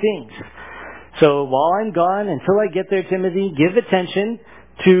a few things. So while I'm gone, until I get there, Timothy, give attention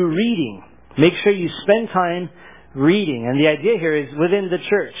to reading. Make sure you spend time reading. And the idea here is within the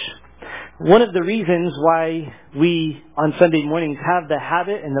church. One of the reasons why we on Sunday mornings have the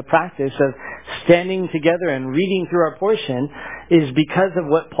habit and the practice of standing together and reading through our portion is because of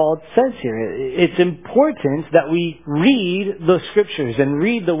what Paul says here. It's important that we read the scriptures and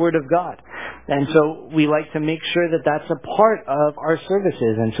read the Word of God. And so we like to make sure that that's a part of our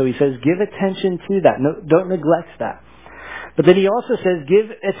services. And so he says, give attention to that. No, don't neglect that. But then he also says, give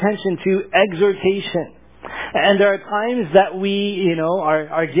attention to exhortation. And there are times that we,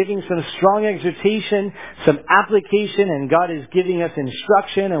 are giving some strong exhortation, some application, and God is giving us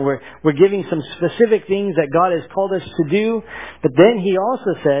instruction, and we're giving some specific things that God has called us to do. But then he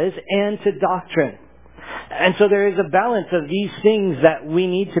also says, and to doctrine. And so there is a balance of these things that we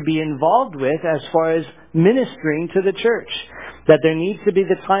need to be involved with as far as ministering to the church. That there needs to be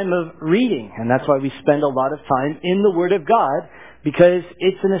the time of reading, and that's why we spend a lot of time in the Word of God, because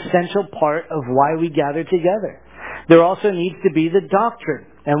it's an essential part of why we gather together. There also needs to be the doctrine,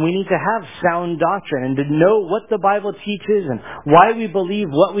 and we need to have sound doctrine and to know what the Bible teaches and why we believe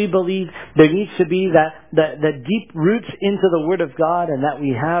what we believe. There needs to be the deep roots into the Word of God, and that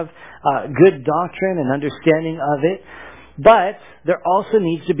we have good doctrine and understanding of it. But there also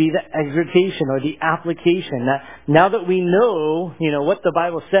needs to be the exhortation or the application. That now that we know, what the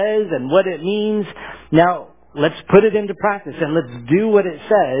Bible says and what it means, now let's put it into practice and let's do what it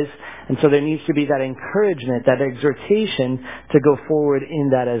says. And so there needs to be that encouragement, that exhortation to go forward in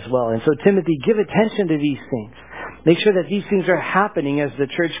that as well. And so Timothy, give attention to these things. Make sure that these things are happening as the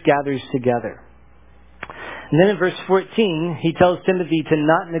church gathers together. And then in verse 14, he tells Timothy to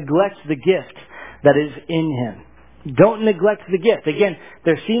not neglect the gift that is in him. Don't neglect the gift. Again,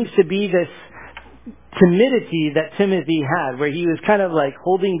 there seems to be this timidity that Timothy had, where he was kind of like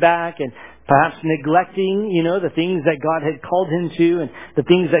holding back and perhaps neglecting, the things that God had called him to and the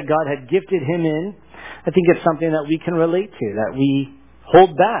things that God had gifted him in. I think it's something that we can relate to, that we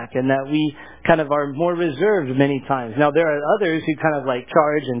hold back and that we kind of are more reserved many times. Now, there are others who kind of like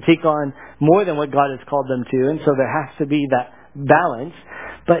charge and take on more than what God has called them to, and so there has to be that balance.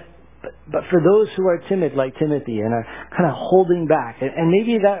 But for those who are timid like Timothy and are kind of holding back, and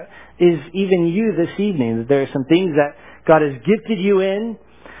maybe that is even you this evening, that there are some things that God has gifted you in,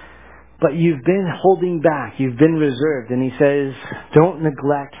 but you've been holding back, you've been reserved, and he says, don't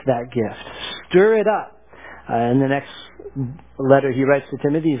neglect that gift. Stir it up. In the next letter he writes to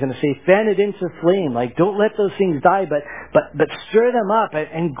Timothy, he's going to say, fan it into flame. Like, don't let those things die, but stir them up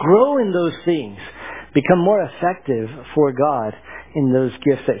and grow in those things. Become more effective for God in those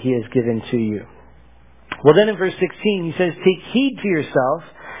gifts that he has given to you. Well, then in verse 16, he says, take heed to yourself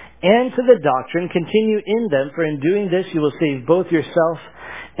and to the doctrine, continue in them, for in doing this you will save both yourself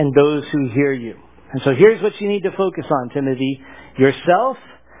and those who hear you. And so here's what you need to focus on, Timothy. Yourself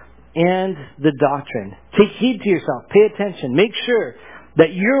and the doctrine. Take heed to yourself. Pay attention. Make sure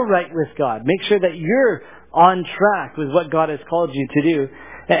that you're right with God. Make sure that you're on track with what God has called you to do.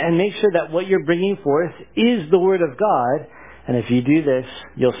 And make sure that what you're bringing forth is the Word of God. And if you do this,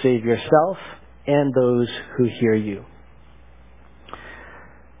 you'll save yourself and those who hear you.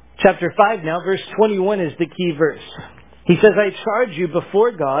 Chapter 5 now, verse 21 is the key verse. He says, I charge you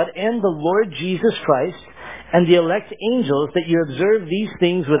before God and the Lord Jesus Christ and the elect angels that you observe these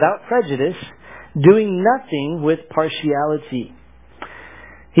things without prejudice, doing nothing with partiality.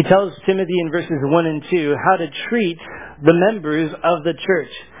 He tells Timothy in verses 1 and 2 how to treat the members of the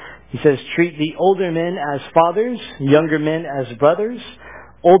church. He says, treat the older men as fathers, younger men as brothers,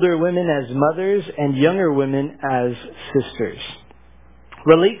 older women as mothers, and younger women as sisters.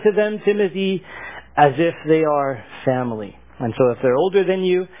 Relate to them, Timothy, as if they are family. And so if they're older than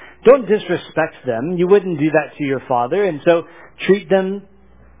you, don't disrespect them. You wouldn't do that to your father. And so treat them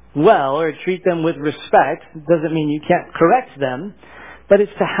well, or treat them with respect. It doesn't mean you can't correct them, but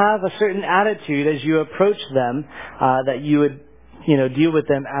it's to have a certain attitude as you approach them, that you would deal with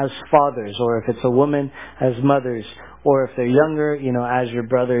them as fathers, or if it's a woman, as mothers, or if they're younger, as your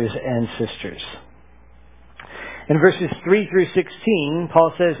brothers and sisters. In verses 3 through 16,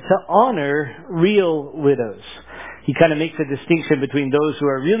 Paul says to honor real widows. He kind of makes a distinction between those who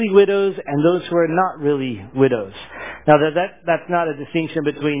are really widows and those who are not really widows. Now, that's not a distinction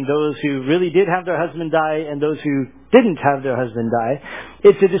between those who really did have their husband die and those who didn't have their husband die.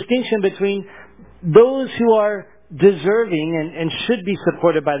 It's a distinction between those who are deserving and should be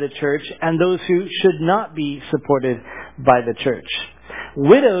supported by the church and those who should not be supported by the church.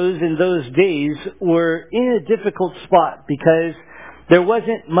 Widows in those days were in a difficult spot because there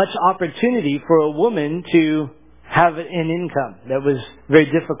wasn't much opportunity for a woman to have an income. That was very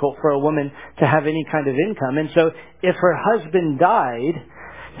difficult for a woman to have any kind of income. And so if her husband died,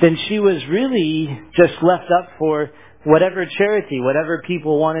 then she was really just left up for whatever charity, whatever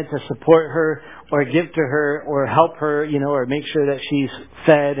people wanted to support her or give to her or help her, or make sure that she's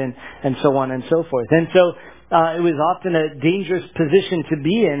fed and so on and so forth. And so it was often a dangerous position to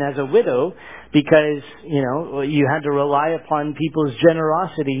be in as a widow because, you had to rely upon people's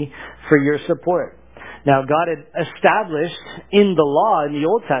generosity for your support. Now, God had established in the law in the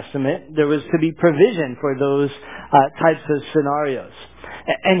Old Testament, there was to be provision for those types of scenarios.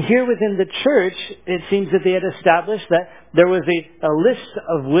 And here within the church, it seems that they had established that there was a list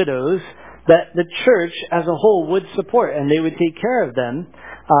of widows that the church as a whole would support, and they would take care of them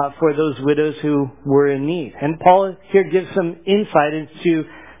for those widows who were in need. And Paul here gives some insight into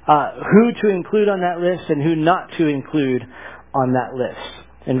who to include on that list and who not to include on that list.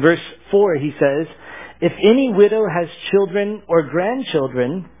 In verse 4, he says, "If any widow has children or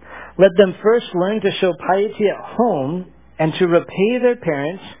grandchildren, let them first learn to show piety at home and to repay their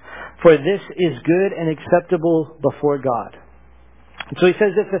parents, for this is good and acceptable before God." And so he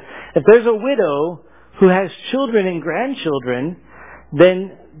says if there's a widow who has children and grandchildren,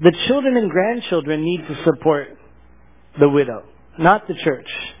 then the children and grandchildren need to support the widow, not the church.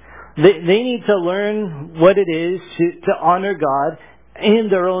 They need to learn what it is to honor God in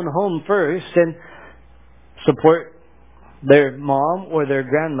their own home first and support their mom or their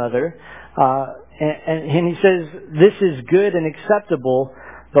grandmother. And he says this is good and acceptable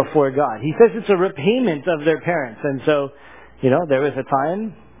before God. He says it's a repayment of their parents. And so, there was a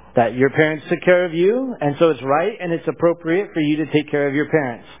time that your parents took care of you, and so it's right and it's appropriate for you to take care of your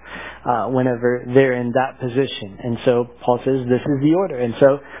parents whenever they're in that position. And so Paul says this is the order. And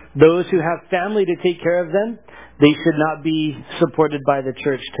so those who have family to take care of them, they should not be supported by the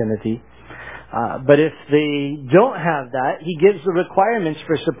church, Timothy. But if they don't have that, he gives the requirements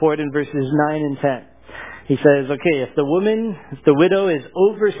for support in verses 9 and 10. He says, okay, if the widow is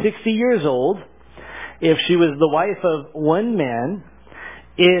over 60 years old, if she was the wife of one man,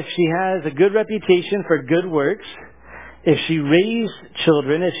 if she has a good reputation for good works, if she raised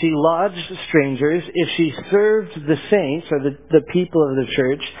children, if she lodged strangers, if she served the saints or the people of the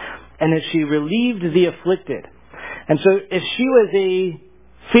church, and if she relieved the afflicted. And so if she was a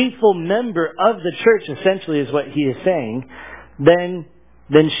faithful member of the church, essentially is what he is saying,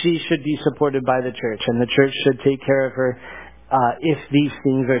 then she should be supported by the church, and the church should take care of her if these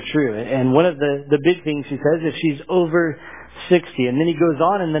things are true. And one of the big things he says, if she's over 60, and then he goes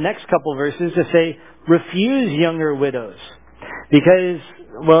on in the next couple verses to say, refuse younger widows. Because,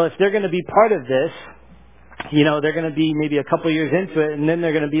 if they're going to be part of this, they're going to be maybe a couple years into it, and then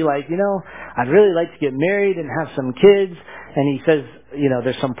they're going to be like, I'd really like to get married and have some kids. And he says,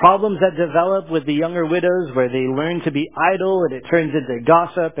 there's some problems that develop with the younger widows where they learn to be idle and it turns into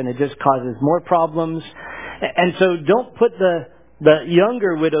gossip and it just causes more problems. And so don't put the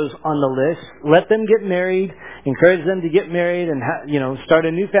younger widows on the list. Let them get married. Encourage them to get married and start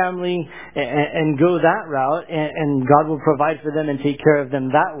a new family and go that route. And God will provide for them and take care of them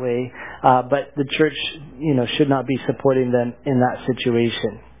that way. But the church, should not be supporting them in that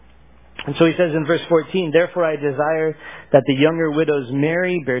situation. And so he says in verse 14, "Therefore I desire that the younger widows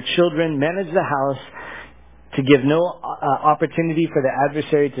marry, bear children, manage the house, to give no opportunity for the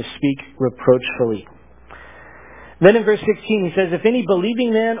adversary to speak reproachfully." Then in verse 16 he says, "If any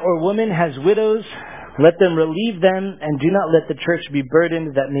believing man or woman has widows, let them relieve them, and do not let the church be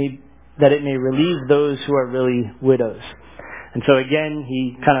burdened, that it may relieve those who are really widows." And so again,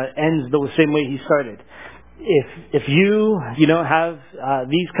 he kind of ends the same way he started. If you have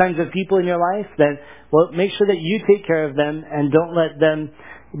these kinds of people in your life, then make sure that you take care of them and don't let them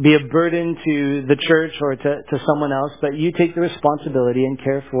be a burden to the church or to someone else, but you take the responsibility and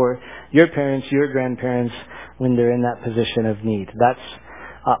care for your parents, your grandparents when they're in that position of need. That's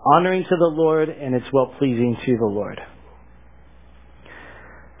honoring to the Lord, and it's well-pleasing to the Lord.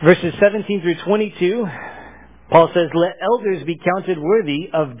 Verses 17 through 22, Paul says, "Let elders be counted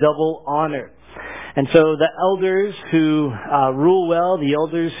worthy of double honor." And so the elders who rule well, the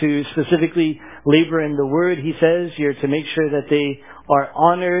elders who specifically labor in the word, he says, you're to make sure that they are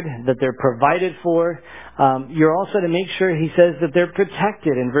honored, that they're provided for. You're also to make sure, he says, that they're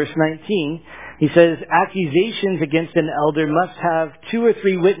protected. In verse 19, he says, accusations against an elder must have 2 or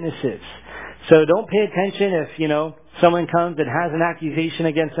 3 witnesses. So don't pay attention if, someone comes and has an accusation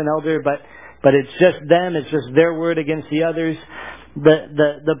against an elder, but it's just them, it's just their word against the others.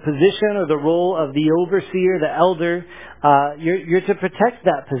 The position or the role of the overseer, the elder, you're to protect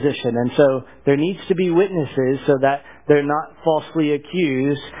that position. And so there needs to be witnesses so that they're not falsely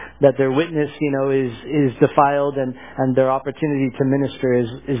accused, that their witness, is defiled and their opportunity to minister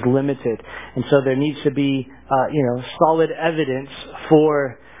is limited. And so there needs to be, solid evidence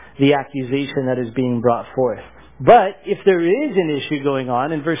for the accusation that is being brought forth. But if there is an issue going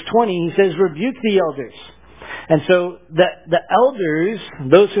on, in verse 20, he says, rebuke the elders. And so the elders,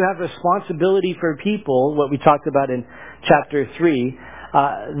 those who have responsibility for people, what we talked about in chapter 3,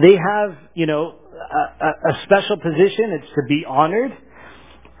 they have, a special position. It's to be honored.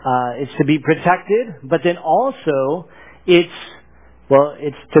 It's to be protected. But then also, it's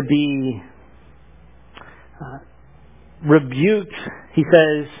to be rebuked, he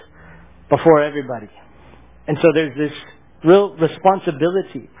says, before everybody. And so there's this real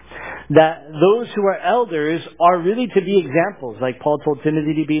responsibility that those who are elders are really to be examples, like Paul told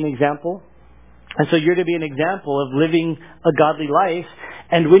Timothy to be an example. And so you're to be an example of living a godly life.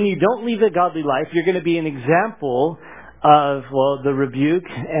 And when you don't live a godly life, you're going to be an example of, the rebuke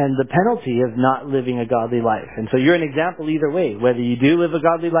and the penalty of not living a godly life. And so you're an example either way, whether you do live a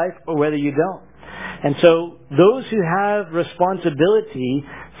godly life or whether you don't. And so those who have responsibility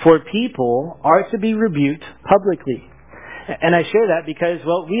for people are to be rebuked publicly. And I share that because,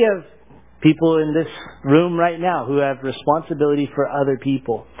 we have people in this room right now who have responsibility for other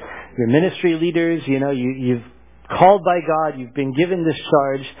people. You're ministry leaders, you've called by God, you've been given this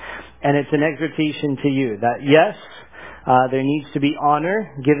charge, and it's an exhortation to you that yes, there needs to be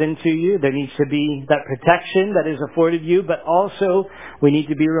honor given to you. There needs to be that protection that is afforded you, but also we need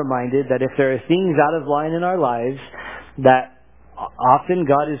to be reminded that if there are things out of line in our lives, that often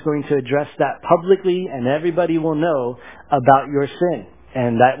God is going to address that publicly and everybody will know about your sin.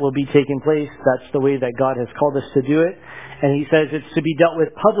 And that will be taking place. That's the way that God has called us to do it. And he says it's to be dealt with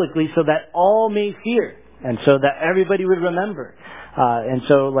publicly so that all may fear. And so that everybody would remember. And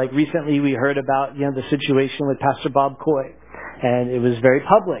so like recently we heard about, the situation with Pastor Bob Coy. And it was very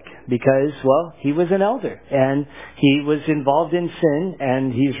public because, he was an elder and he was involved in sin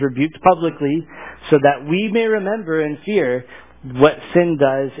and he's rebuked publicly so that we may remember and fear what sin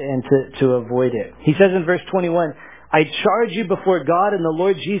does and to avoid it. He says in verse 21, I charge you before God and the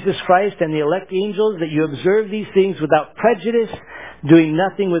Lord Jesus Christ and the elect angels that you observe these things without prejudice, doing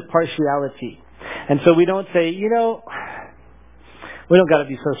nothing with partiality. And so we don't say, we don't got to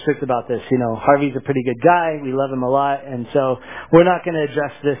be so strict about this. Harvey's a pretty good guy. We love him a lot. And so we're not going to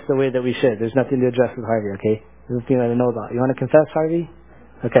address this the way that we should. There's nothing to address with Harvey, okay? There's nothing to know about. You want to confess, Harvey?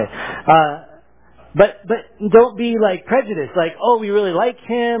 Okay. But don't be like prejudiced, like, we really like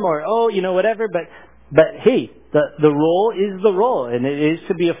him or, whatever. But hey, the role is the role, and it is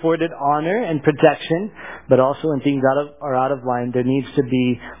to be afforded honor and protection, but also when things are out of line, there needs to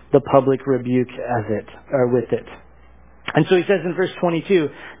be the public rebuke with it. And so he says in verse 22,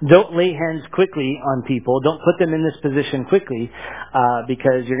 don't lay hands quickly on people. Don't put them in this position quickly,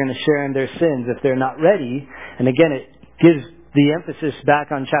 because you're going to share in their sins if they're not ready. And again, it gives the emphasis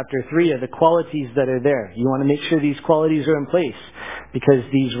back on chapter 3 of the qualities that are there. You want to make sure these qualities are in place because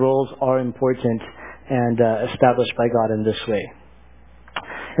these roles are important and established by God in this way.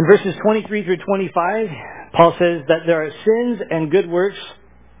 In verses 23 through 25, Paul says that there are sins and good works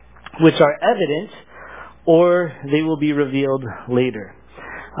which are evident, or they will be revealed later.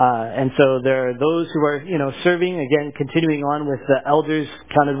 And so there are those who are, serving, again, continuing on with the elders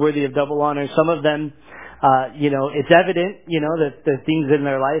counted worthy of double honor. Some of them, it's evident, that the things in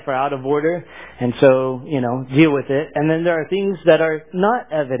their life are out of order. And so, deal with it. And then there are things that are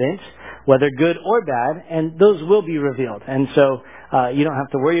not evident, whether good or bad, and those will be revealed. And so, you don't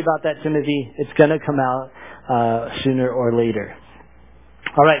have to worry about that, Timothy. It's going to come out sooner or later.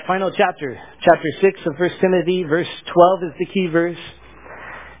 All right, final chapter. Chapter 6 of 1 Timothy, verse 12 is the key verse.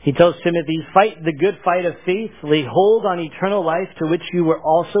 He tells Timothy, fight the good fight of faith, lay hold on eternal life to which you were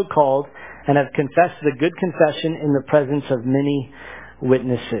also called, and have confessed the good confession in the presence of many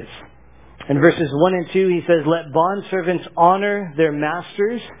witnesses. In verses 1 and 2, he says, let bondservants honor their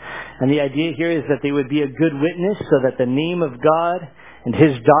masters. And the idea here is that they would be a good witness so that the name of God and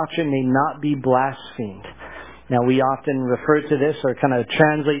His doctrine may not be blasphemed. Now, we often refer to this or kind of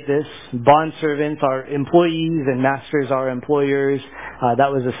translate this. Bondservants are employees and masters are employers.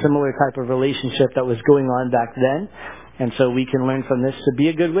 That was a similar type of relationship that was going on back then. And so we can learn from this to be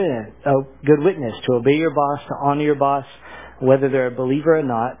a good witness, to obey your boss, to honor your boss, whether they're a believer or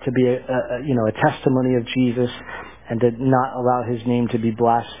not, to be a testimony of Jesus and to not allow His name to be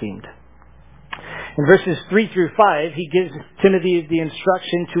blasphemed. In verses 3 through 5, he gives Timothy the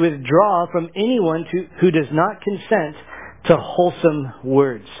instruction to withdraw from anyone who does not consent to wholesome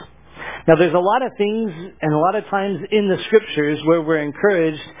words. Now, there's a lot of things and a lot of times in the Scriptures where we're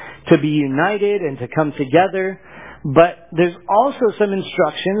encouraged to be united and to come together. But there's also some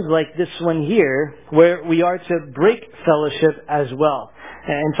instructions like this one here where we are to break fellowship as well.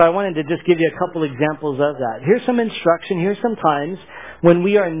 And so I wanted to just give you a couple examples of that. Here's some instruction. Here's some times when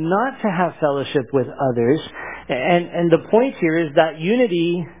we are not to have fellowship with others. And the point here is that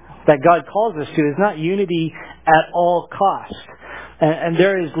unity that God calls us to is not unity at all cost. And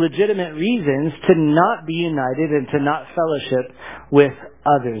there is legitimate reasons to not be united and to not fellowship with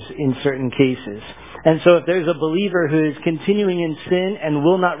others in certain cases. And so if there's a believer who is continuing in sin and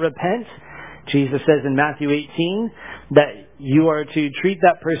will not repent, Jesus says in Matthew 18 that you are to treat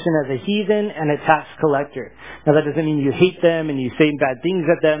that person as a heathen and a tax collector. Now that doesn't mean you hate them and you say bad things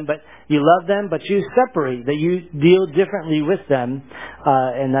at them, but you love them, but you separate, that you deal differently with them,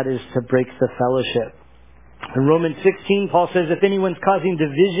 and that is to break the fellowship. In Romans 16, Paul says, if anyone's causing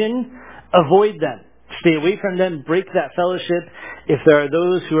division, avoid them. Stay away from them, break that fellowship. If there are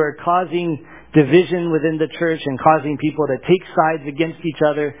those who are causing division within the church and causing people to take sides against each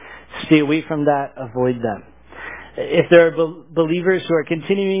other, stay away from that, avoid them. If there are believers who are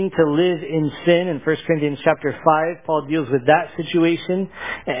continuing to live in sin, in 1 Corinthians chapter 5, Paul deals with that situation,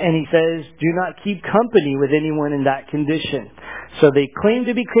 and he says, do not keep company with anyone in that condition. So they claim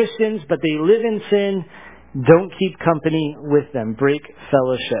to be Christians, but they live in sin. Don't keep company with them. Break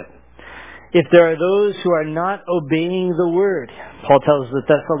fellowship. If there are those who are not obeying the word, Paul tells the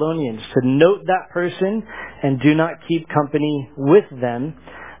Thessalonians to note that person and do not keep company with them,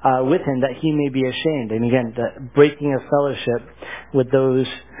 with him, that he may be ashamed. And again, the breaking of fellowship with those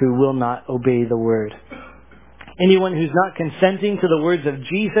who will not obey the word. Anyone who's not consenting to the words of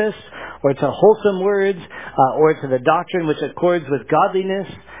Jesus, or to wholesome words, or to the doctrine which accords with godliness,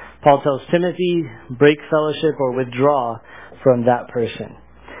 Paul tells Timothy, break fellowship or withdraw from that person.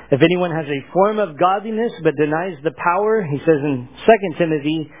 If anyone has a form of godliness but denies the power, he says in 2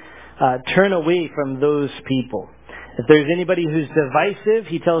 Timothy, turn away from those people. If there's anybody who's divisive,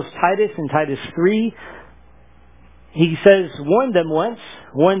 he tells Titus in Titus 3, he says, warn them once,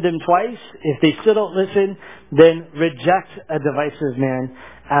 warn them twice. If they still don't listen, then reject a divisive man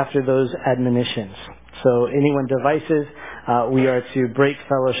after those admonitions. So anyone divisive, we are to break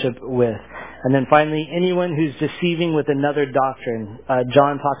fellowship with. And then finally, anyone who's deceiving with another doctrine.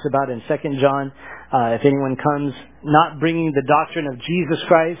 John talks about in 2 John, if anyone comes not bringing the doctrine of Jesus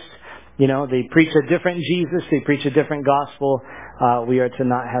Christ, they preach a different Jesus, they preach a different gospel, we are to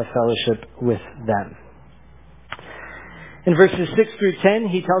not have fellowship with them. In verses 6 through 10,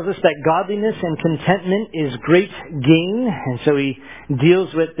 he tells us that godliness and contentment is great gain. And so he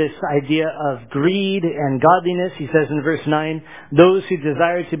deals with this idea of greed and godliness. He says in verse 9, those who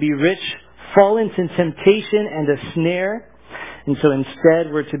desire to be rich fall into temptation and a snare. And so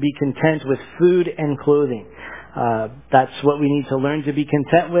instead we're to be content with food and clothing. That's what we need to learn to be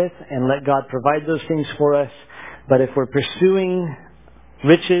content with and let God provide those things for us. But if we're pursuing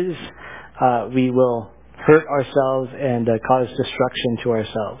riches, we will hurt ourselves and cause destruction to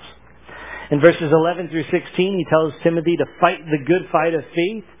ourselves. In verses 11 through 16, he tells Timothy to fight the good fight of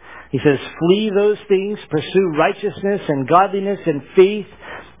faith. He says, flee those things, pursue righteousness and godliness and faith.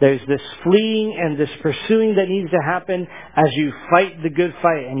 There's this fleeing and this pursuing that needs to happen as you fight the good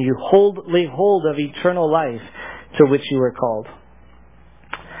fight and you lay hold of eternal life to which you were called.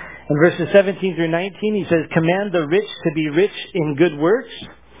 In verses 17 through 19, he says, command the rich to be rich in good works.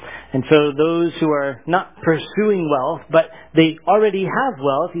 And so those who are not pursuing wealth, but they already have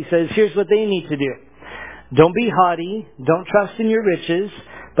wealth, he says, here's what they need to do. Don't be haughty, don't trust in your riches,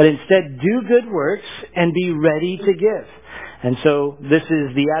 but instead do good works and be ready to give. And so this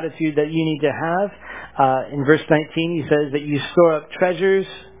is the attitude that you need to have. In verse 19, he says that you store up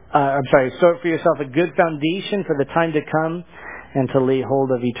store up for yourself a good foundation for the time to come and to lay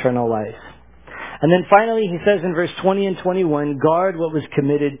hold of eternal life. And then finally, he says in verse 20 and 21, guard what was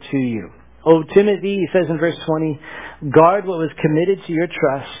committed to you. O Timothy, he says in verse 20, guard what was committed to your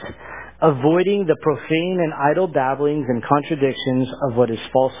trust, avoiding the profane and idle babblings and contradictions of what is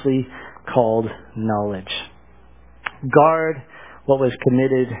falsely called knowledge. Guard what was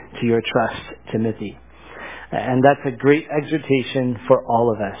committed to your trust, Timothy. And that's a great exhortation for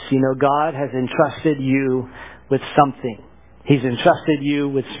all of us. God has entrusted you with something. He's entrusted you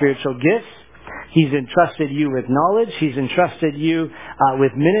with spiritual gifts. He's entrusted you with knowledge. He's entrusted you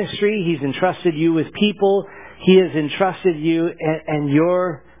with ministry. He's entrusted you with people. He has entrusted you, and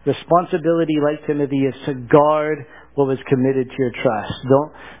your responsibility, like Timothy, is to guard what was committed to your trust.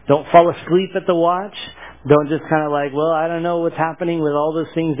 Don't fall asleep at the watch. Don't just kind of I don't know what's happening with all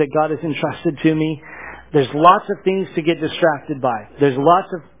those things that God has entrusted to me. There's lots of things to get distracted by. There's lots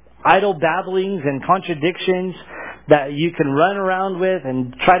of idle babblings and contradictions that you can run around with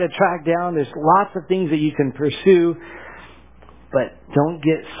and try to track down. There's lots of things that you can pursue, but don't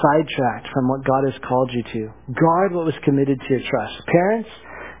get sidetracked from what God has called you to. Guard what was committed to your trust. Parents,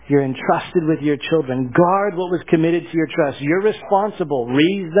 You're entrusted with your children. Guard what was committed to your trust. You're responsible.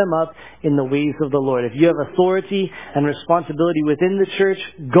 Raise them up in the ways of the Lord. If you have authority and responsibility within the church,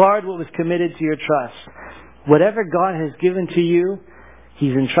 guard what was committed to your trust. Whatever God has given to you,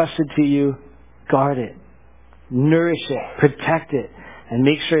 He's entrusted to you, guard it. Nourish it. Protect it. And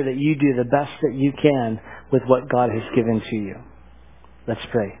make sure that you do the best that you can with what God has given to you. Let's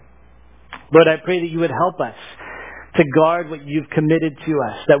pray. Lord, I pray that you would help us to guard what you've committed to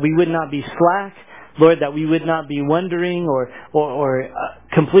us, that we would not be slack, Lord, that we would not be wondering or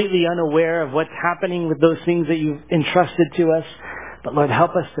completely unaware of what's happening with those things that you've entrusted to us. But Lord,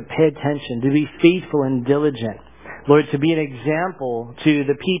 help us to pay attention, to be faithful and diligent. Lord, to be an example to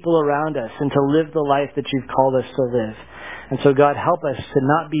the people around us and to live the life that you've called us to live. And so God, help us to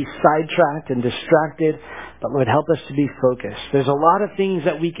not be sidetracked and distracted, but Lord, help us to be focused. There's a lot of things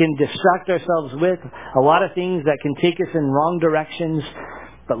that we can distract ourselves with, a lot of things that can take us in wrong directions,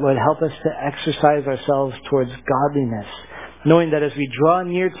 but Lord, help us to exercise ourselves towards godliness, knowing that as we draw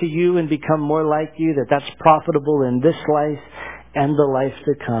near to you and become more like you, that that's profitable in this life and the life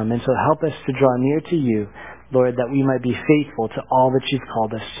to come. And so help us to draw near to you, Lord, that we might be faithful to all that you've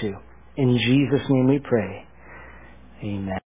called us to. In Jesus' name we pray. Amen.